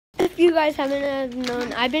you guys haven't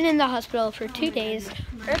known, I've been in the hospital for 2 days,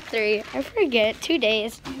 or 3, I forget, 2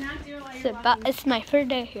 days. It's my 3rd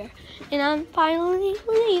day here, and I'm finally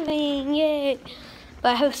leaving, yay. But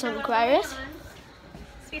I have some virus.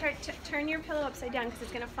 Sweetheart, turn your pillow upside down because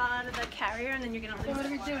it's going to fall out of the carrier and then you're going to lose it. What are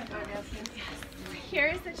we doing?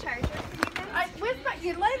 Here's the charger for you guys. Where's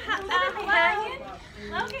your leg?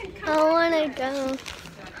 Logan, come I want to go.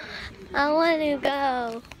 I want to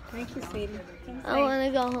go. Thank you, sweetie. I want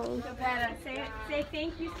to go home. Say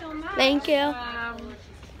thank you so much. Thank you.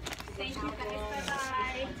 Thank you guys.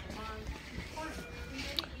 Bye-bye.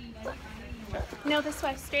 No, this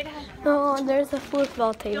way. Straight ahead. Oh, there's a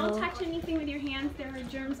football table. Don't touch anything with your hands. There are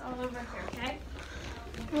germs all over here, okay?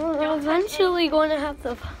 We're eventually going to have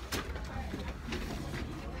to...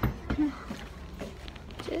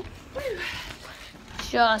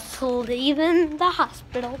 Just leaving the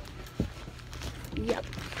hospital. Yep.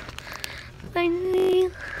 Finally.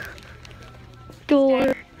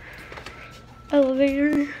 Door.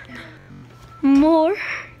 Elevator. More.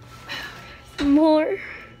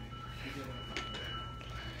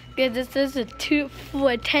 Yeah, this is a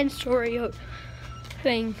 10-story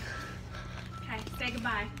thing. Okay, say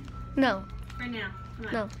goodbye. No. For now.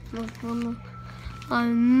 Come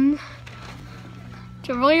on. No.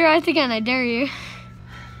 To roll your eyes again, I dare you.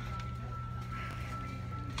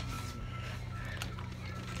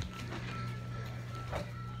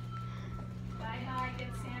 Bye-bye,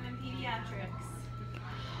 good Sam and pediatrics.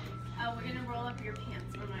 Oh, we're gonna roll up your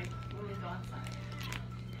pants when we go outside.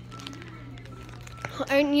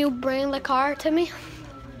 Aren't you bringing the car to me?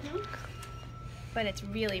 But it's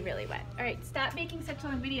really, really wet. All right, stop making such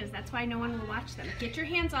long videos. That's why no one will watch them. Get your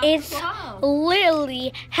hands off It's the wall.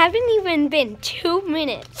 literally haven't even been 2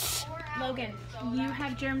 minutes. Logan, you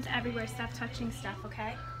have germs everywhere. Stop touching stuff,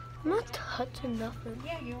 okay? I'm not touching nothing.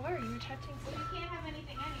 Yeah, you were. You were touching stuff. You can't have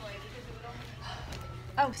anything anyway because it would only...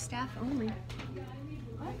 Oh, staff only.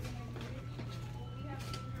 What?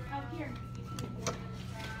 Oh, here.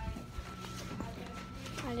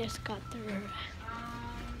 I just got through.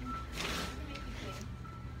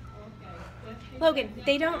 Logan,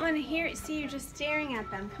 they don't want to see you just staring at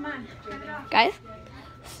them. Come on, turn it off. Guys,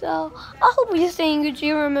 so I hope you're staying good.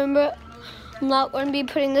 You remember, I'm not going to be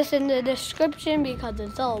putting this in the description because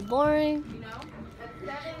it's all boring.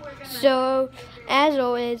 So, as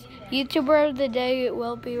always, YouTuber of the Day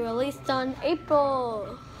will be released on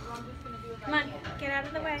April. Come on, get out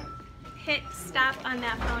of the way. Hit stop on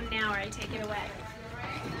that phone now or I take it away.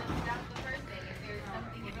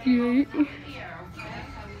 Logan,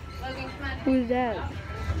 come on. Who's that?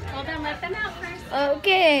 Hold on, let them out first.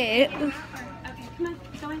 Okay. Okay, come on,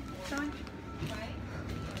 go in, go in.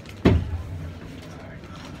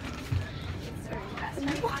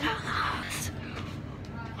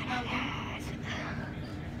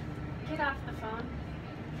 Get off the phone.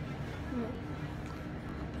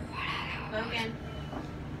 Logan.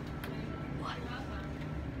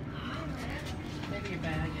 Maybe your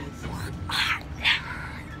bag is.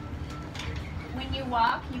 When you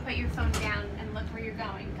walk, you put your phone down and look where you're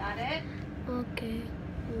going. Got it? Okay.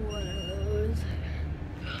 What else?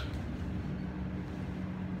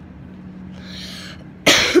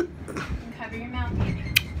 And cover your mouth, baby.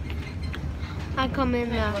 I come in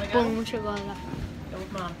the boom chocolate. Go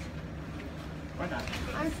with Mom. Or not.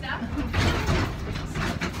 I'm stuck.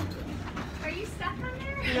 Are you stuck on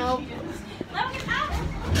there? Nope. Logan, out!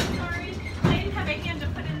 Sorry. I didn't have a hand to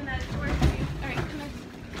put in the door for you. Alright, come on.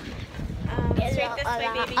 Straight this way,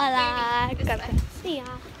 baby. Baby, this way. See ya.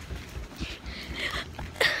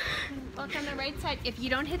 Look on the right side. If you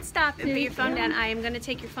don't hit stop and put your phone down, I am going to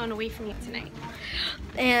take your phone away from you tonight.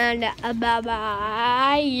 And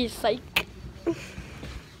bye-bye. Psych.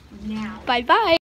 Now. Bye-bye.